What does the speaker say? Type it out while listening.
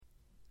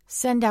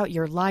Send out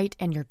your light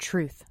and your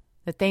truth,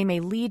 that they may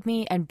lead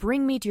me and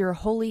bring me to your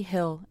holy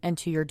hill and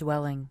to your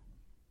dwelling.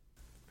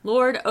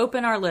 Lord,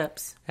 open our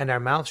lips, and our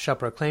mouth shall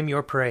proclaim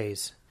your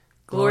praise.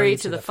 Glory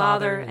to the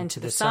Father, and to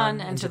the Son,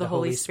 and to the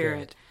Holy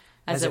Spirit,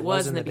 as it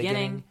was in the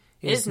beginning,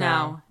 is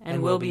now,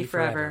 and will be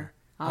forever.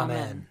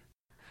 Amen.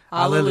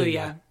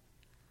 Alleluia.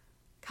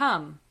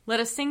 Come, let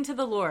us sing to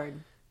the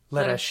Lord.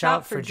 Let us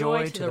shout for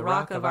joy to the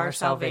rock of our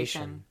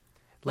salvation.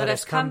 Let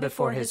us come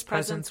before his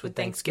presence with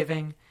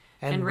thanksgiving,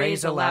 and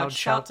raise a loud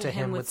shout to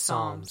him with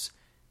psalms.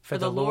 For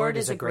the Lord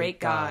is a great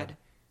God,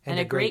 and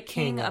a great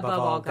King above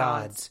all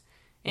gods.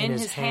 In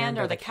his hand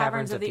are the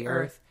caverns of the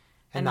earth,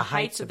 and the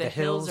heights of the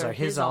hills are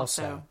his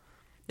also.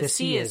 The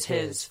sea is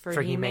his,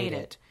 for he made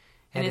it,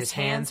 and his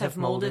hands have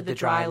molded the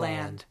dry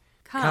land.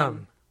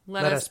 Come,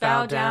 let us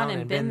bow down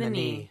and bend the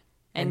knee,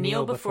 and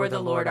kneel before the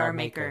Lord our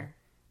Maker.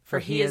 For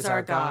he is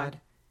our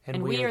God,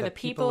 and we are the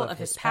people of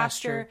his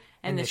pasture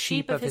and the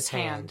sheep of his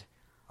hand.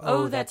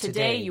 Oh, that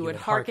today you would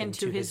hearken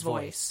to his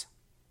voice.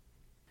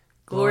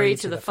 Glory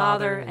to the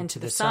Father, and to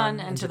the Son,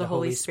 and to the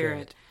Holy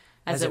Spirit,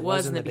 as it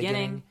was in the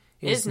beginning,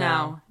 is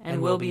now,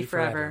 and will be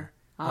forever.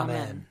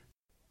 Amen.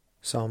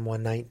 Psalm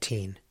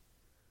 119.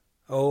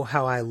 Oh,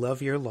 how I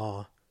love your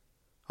law!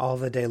 All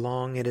the day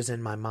long it is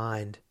in my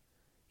mind.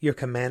 Your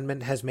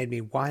commandment has made me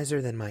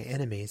wiser than my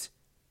enemies,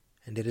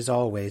 and it is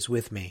always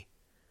with me.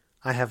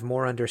 I have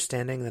more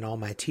understanding than all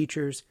my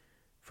teachers,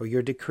 for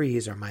your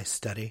decrees are my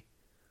study.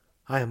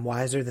 I am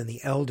wiser than the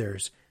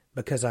elders,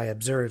 because I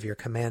observe your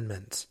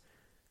commandments.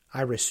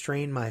 I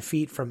restrain my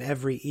feet from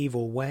every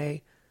evil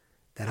way,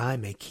 that I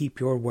may keep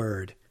your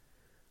word.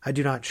 I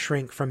do not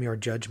shrink from your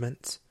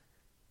judgments,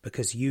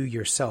 because you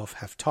yourself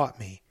have taught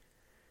me.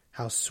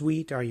 How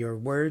sweet are your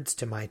words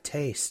to my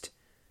taste!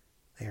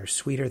 They are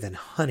sweeter than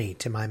honey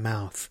to my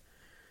mouth.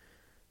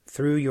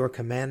 Through your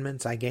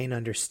commandments I gain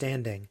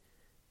understanding,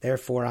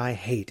 therefore I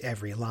hate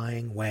every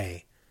lying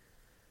way.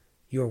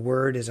 Your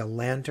word is a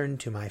lantern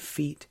to my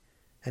feet,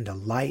 and a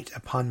light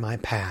upon my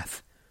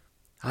path.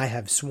 I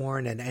have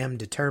sworn and am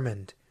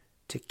determined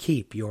to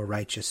keep your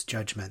righteous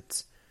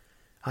judgments.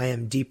 I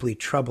am deeply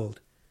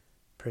troubled.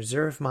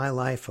 Preserve my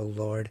life, O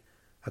Lord,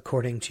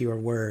 according to your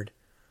word.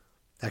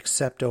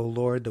 Accept, O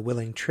Lord, the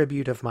willing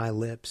tribute of my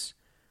lips,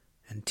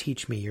 and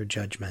teach me your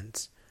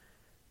judgments.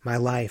 My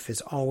life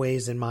is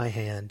always in my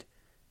hand,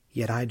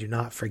 yet I do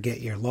not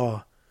forget your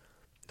law.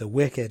 The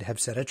wicked have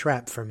set a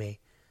trap for me,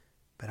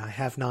 but I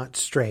have not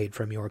strayed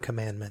from your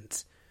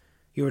commandments.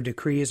 Your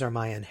decrees are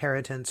my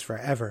inheritance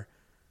forever.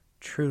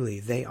 Truly,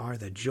 they are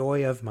the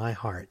joy of my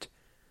heart.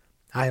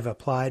 I have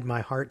applied my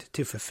heart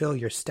to fulfill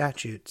your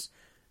statutes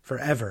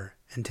forever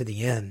and to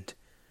the end.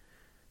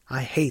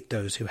 I hate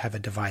those who have a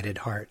divided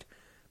heart,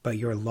 but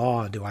your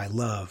law do I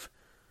love.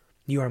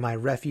 You are my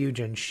refuge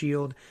and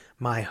shield.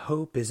 My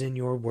hope is in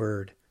your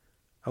word.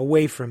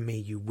 Away from me,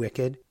 you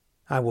wicked.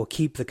 I will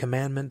keep the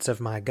commandments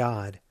of my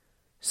God.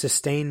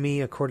 Sustain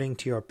me according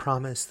to your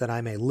promise, that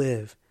I may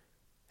live,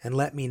 and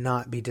let me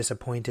not be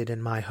disappointed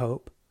in my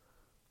hope.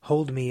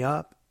 Hold me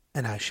up,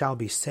 and I shall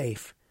be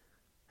safe,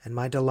 and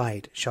my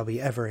delight shall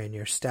be ever in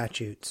your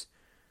statutes.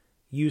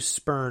 You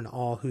spurn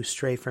all who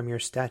stray from your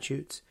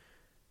statutes.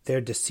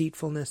 Their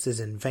deceitfulness is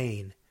in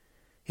vain.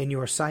 In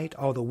your sight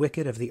all the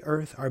wicked of the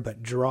earth are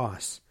but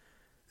dross.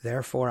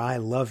 Therefore I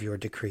love your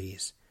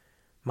decrees.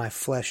 My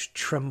flesh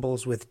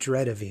trembles with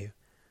dread of you.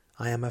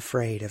 I am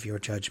afraid of your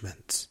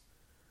judgments.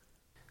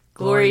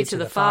 Glory to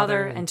the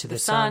Father, and to the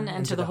Son,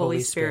 and to the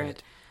Holy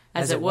Spirit,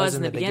 as it was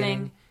in the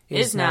beginning,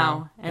 is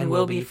now, and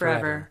will be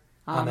forever.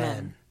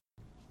 Amen.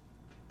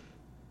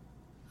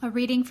 A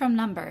reading from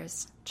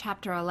Numbers,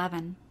 chapter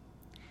 11.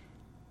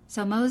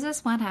 So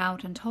Moses went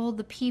out and told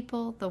the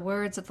people the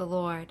words of the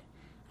Lord,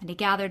 and he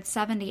gathered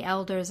 70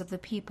 elders of the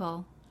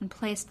people, and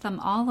placed them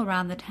all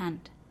around the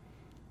tent.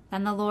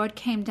 Then the Lord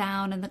came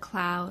down in the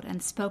cloud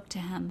and spoke to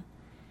him,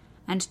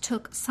 and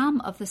took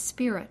some of the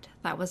Spirit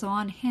that was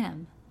on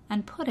him,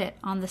 and put it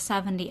on the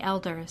 70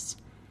 elders.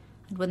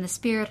 And when the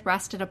Spirit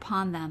rested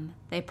upon them,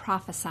 they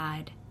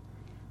prophesied.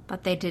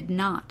 But they did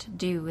not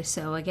do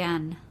so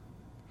again.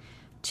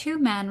 2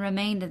 men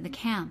remained in the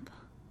camp,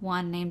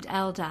 one named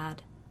Eldad,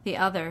 the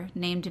other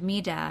named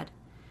Medad,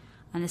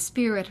 and the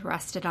Spirit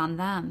rested on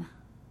them.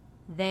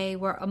 They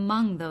were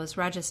among those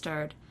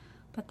registered,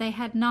 but they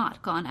had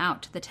not gone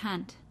out to the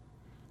tent.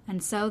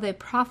 And so they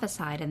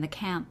prophesied in the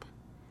camp.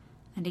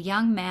 And a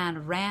young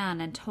man ran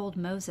and told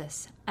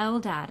Moses,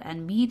 Eldad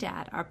and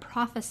Medad are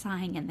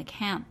prophesying in the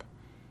camp.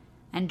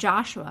 And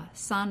Joshua,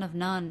 son of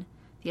Nun,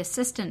 the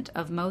assistant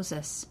of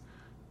Moses,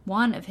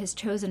 one of his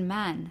chosen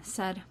men,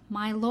 said,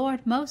 My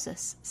lord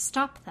Moses,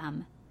 stop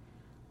them.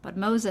 But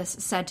Moses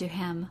said to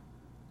him,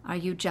 Are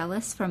you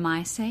jealous for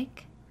my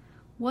sake?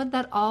 Would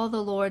that all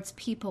the Lord's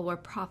people were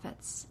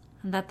prophets,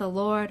 and that the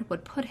Lord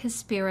would put his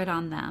Spirit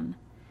on them.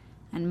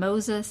 And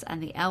Moses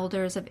and the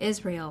elders of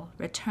Israel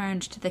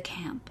returned to the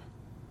camp.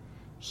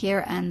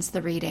 Here ends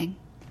the reading.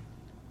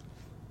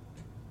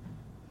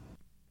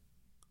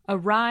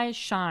 Arise,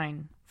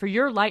 shine, for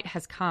your light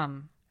has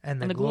come,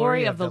 and the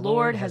glory of the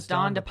Lord has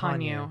dawned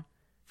upon you.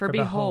 For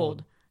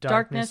behold,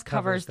 Darkness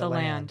covers the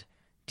land.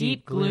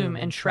 Deep gloom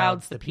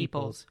enshrouds the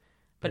peoples.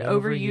 But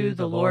over you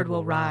the Lord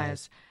will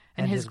rise,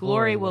 and his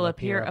glory will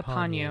appear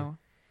upon you.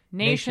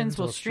 Nations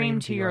will stream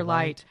to your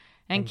light,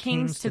 and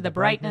kings to the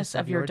brightness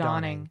of your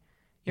dawning.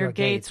 Your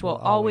gates will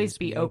always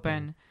be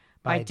open.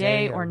 By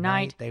day or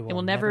night they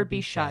will never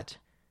be shut.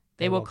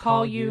 They will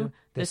call you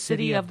the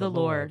city of the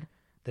Lord,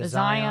 the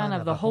Zion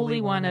of the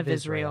Holy One of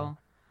Israel.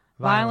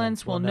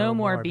 Violence will no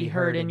more be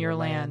heard in your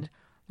land,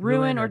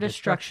 ruin or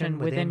destruction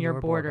within your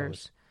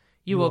borders.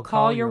 You will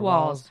call your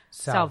walls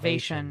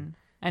salvation,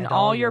 and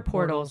all your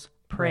portals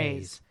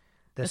praise.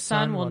 The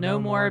sun will no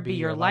more be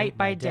your light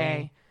by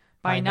day.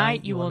 By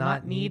night you will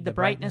not need the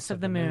brightness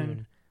of the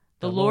moon.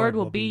 The Lord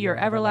will be your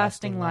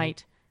everlasting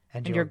light,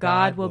 and your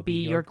God will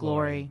be your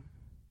glory.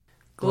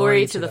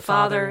 Glory to the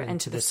Father, and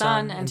to the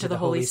Son, and to the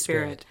Holy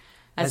Spirit,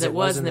 as it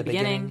was in the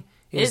beginning,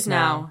 is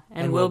now,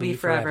 and will be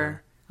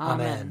forever.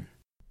 Amen.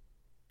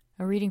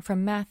 A reading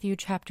from Matthew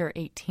chapter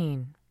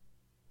 18.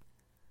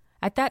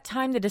 At that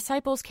time the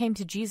disciples came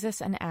to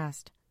Jesus and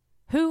asked,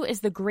 "Who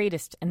is the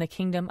greatest in the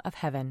kingdom of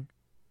heaven?"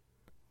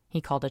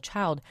 He called a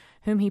child,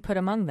 whom he put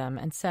among them,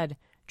 and said,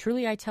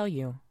 "Truly I tell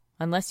you,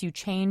 unless you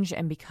change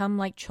and become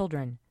like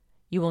children,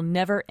 you will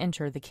never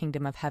enter the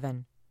kingdom of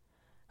heaven.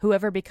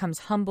 Whoever becomes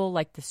humble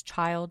like this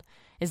child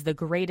is the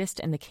greatest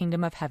in the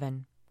kingdom of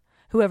heaven.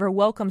 Whoever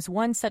welcomes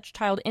one such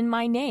child in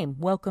my name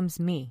welcomes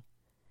me.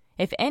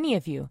 If any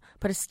of you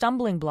put a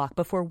stumbling block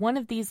before one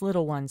of these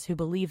little ones who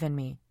believe in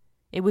me,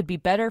 it would be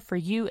better for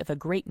you if a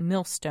great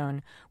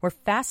millstone were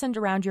fastened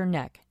around your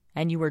neck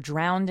and you were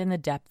drowned in the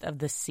depth of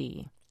the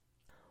sea.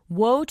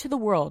 Woe to the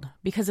world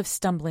because of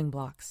stumbling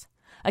blocks.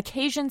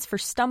 Occasions for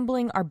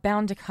stumbling are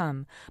bound to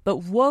come, but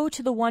woe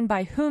to the one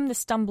by whom the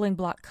stumbling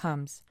block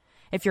comes.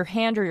 If your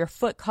hand or your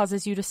foot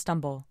causes you to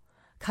stumble,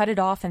 cut it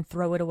off and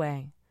throw it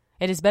away.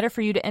 It is better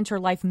for you to enter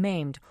life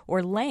maimed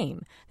or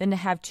lame than to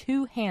have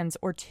 2 hands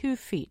or 2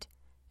 feet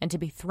and to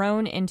be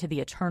thrown into the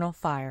eternal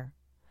fire.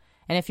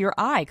 And if your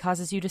eye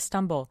causes you to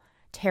stumble,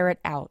 tear it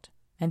out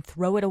and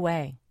throw it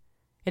away.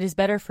 It is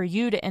better for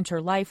you to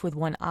enter life with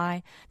 1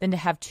 eye than to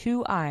have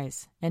 2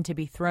 eyes and to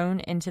be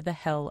thrown into the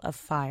hell of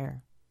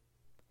fire."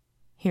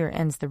 Here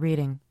ends the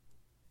reading.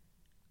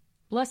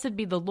 Blessed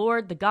be the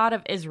Lord, the God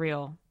of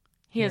Israel.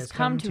 He has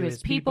come to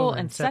his people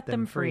and set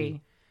them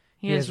free.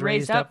 He has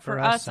raised up for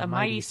us a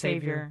mighty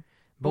Savior,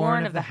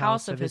 born of the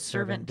house of his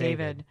servant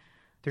David.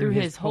 Through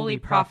his holy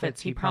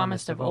prophets he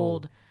promised of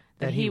old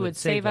that he would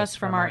save us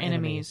from our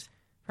enemies,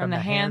 from the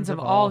hands of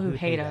all who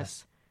hate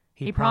us.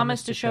 He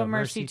promised to show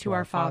mercy to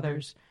our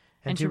fathers,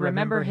 and to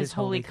remember his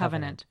holy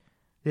covenant.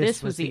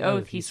 This was the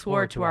oath he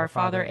swore to our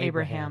father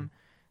Abraham,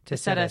 to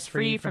set us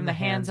free from the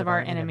hands of our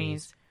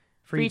enemies,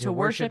 free to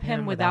worship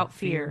him without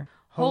fear,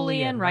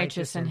 holy and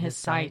righteous in his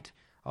sight,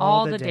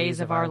 all the days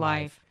of our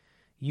life.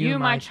 You,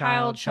 my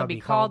child, shall be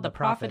called the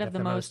prophet of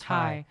the Most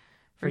High,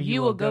 for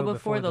you will go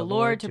before the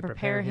Lord to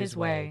prepare his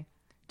way,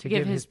 to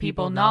give his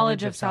people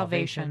knowledge of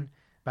salvation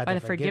by the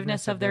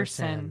forgiveness of their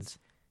sins.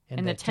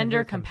 In the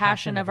tender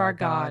compassion of our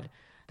God,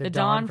 the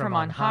dawn from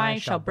on high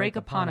shall break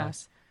upon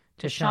us,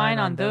 to shine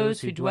on those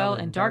who dwell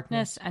in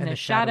darkness and the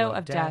shadow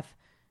of death,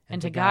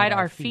 and to guide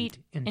our feet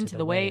into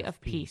the way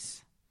of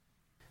peace.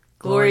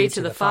 Glory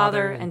to the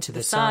Father, and to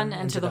the Son,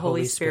 and to the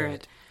Holy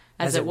Spirit,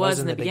 as it was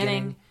in the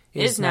beginning,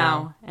 is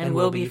now, and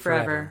will be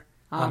forever.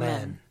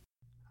 Amen.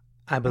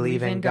 I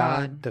believe in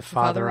God, the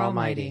Father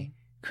Almighty,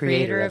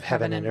 creator of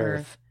heaven and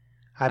earth.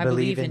 I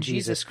believe in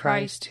Jesus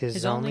Christ,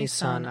 his only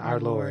Son, our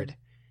Lord.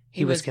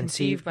 He was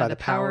conceived by the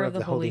power of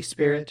the Holy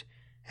Spirit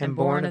and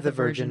born of the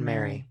Virgin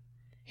Mary.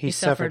 He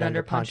suffered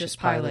under Pontius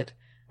Pilate,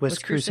 was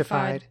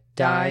crucified,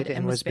 died,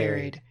 and was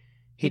buried.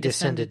 He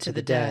descended to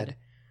the dead.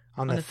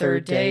 On the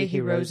 3rd day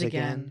he rose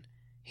again.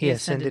 He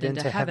ascended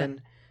into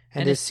heaven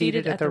and is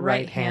seated at the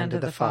right hand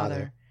of the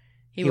Father.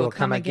 He will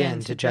come again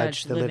to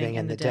judge the living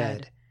and the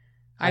dead.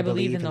 I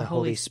believe in the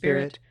Holy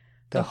Spirit,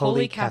 the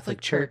Holy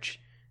Catholic Church,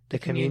 the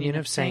communion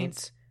of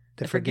saints,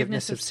 the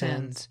forgiveness of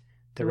sins,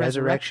 the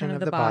resurrection of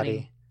the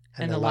body,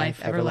 and the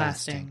life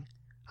everlasting.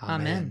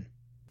 Amen.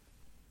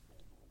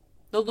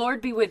 The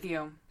Lord be with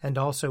you. And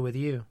also with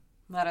you.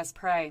 Let us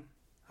pray.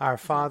 Our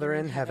Father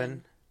in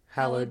heaven,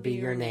 hallowed be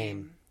your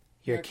name.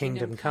 Your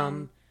kingdom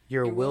come,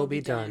 your will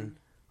be done,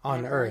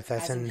 on earth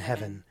as in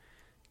heaven.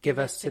 Give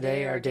us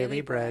today our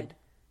daily bread.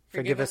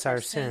 Forgive us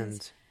our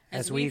sins,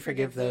 as we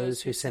forgive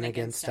those who sin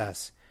against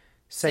us.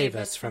 Save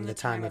us from the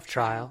time of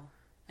trial,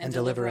 and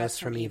deliver us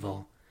from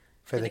evil.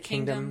 For the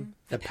kingdom,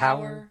 the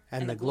power,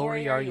 and the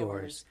glory are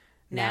yours,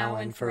 now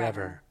and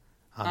forever.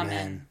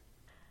 Amen.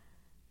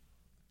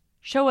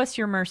 Show us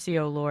your mercy,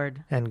 O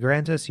Lord. And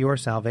grant us your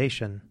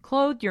salvation.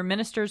 Clothe your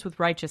ministers with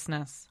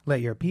righteousness.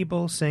 Let your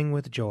people sing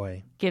with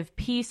joy. Give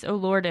peace, O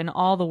Lord, in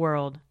all the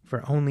world.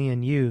 For only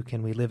in you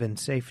can we live in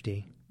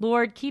safety.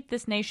 Lord, keep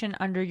this nation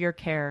under your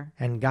care.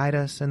 And guide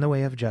us in the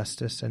way of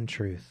justice and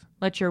truth.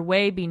 Let your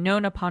way be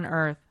known upon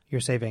earth.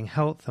 Your saving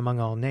health among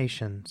all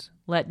nations.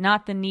 Let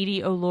not the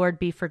needy, O Lord,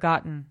 be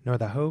forgotten. Nor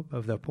the hope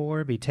of the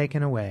poor be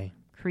taken away.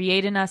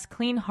 Create in us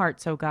clean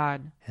hearts, O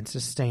God. And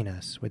sustain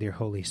us with your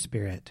Holy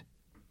Spirit.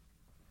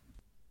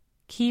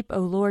 Keep, O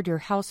Lord, your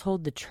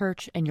household, the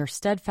church, in your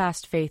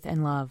steadfast faith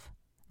and love,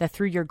 that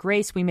through your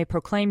grace we may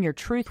proclaim your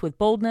truth with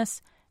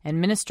boldness and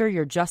minister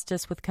your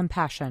justice with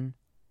compassion.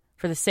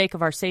 For the sake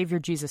of our Savior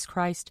Jesus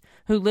Christ,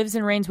 who lives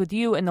and reigns with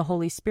you in the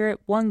Holy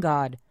Spirit, one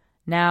God,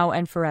 now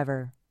and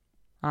forever.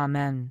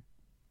 Amen.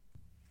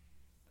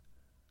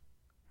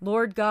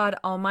 Lord God,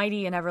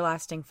 almighty and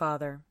everlasting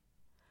Father,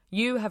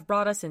 you have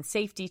brought us in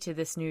safety to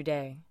this new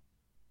day.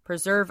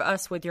 Preserve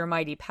us with your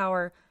mighty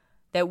power,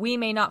 that we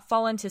may not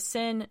fall into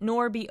sin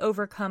nor be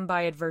overcome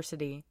by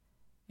adversity.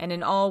 And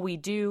in all we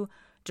do,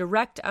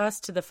 direct us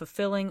to the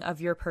fulfilling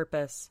of your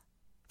purpose.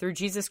 Through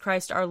Jesus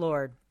Christ our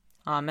Lord.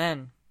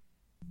 Amen.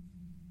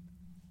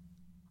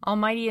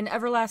 Almighty and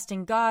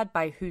everlasting God,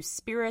 by whose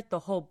Spirit the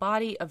whole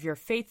body of your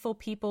faithful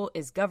people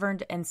is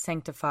governed and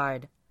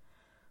sanctified,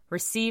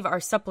 receive our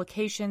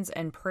supplications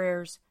and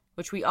prayers,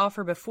 which we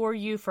offer before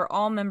you for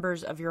all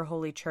members of your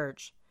holy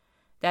church,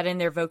 that in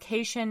their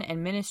vocation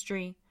and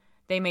ministry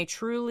they may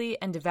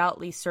truly and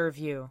devoutly serve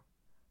you.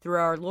 Through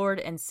our Lord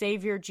and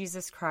Savior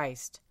Jesus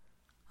Christ.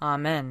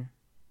 Amen.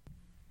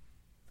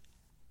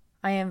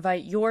 I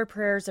invite your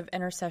prayers of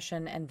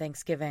intercession and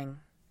thanksgiving.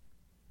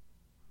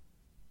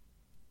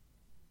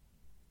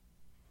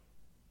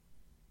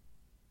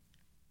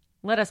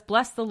 Let us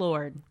bless the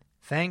Lord.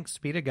 Thanks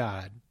be to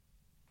God.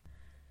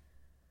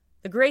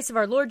 The grace of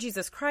our Lord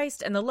Jesus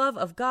Christ and the love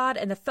of God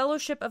and the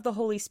fellowship of the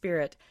Holy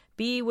Spirit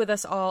be with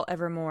us all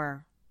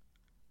evermore.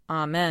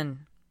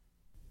 Amen.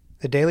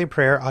 The Daily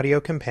Prayer audio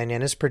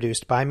companion is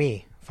produced by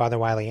me, Father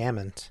Wiley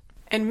Ammons.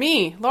 And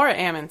me, Laura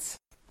Ammons.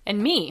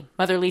 And me,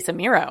 Mother Lisa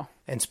Miro.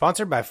 And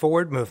sponsored by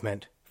Forward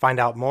Movement. Find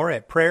out more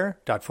at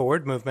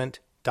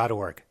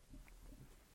prayer.forwardmovement.org.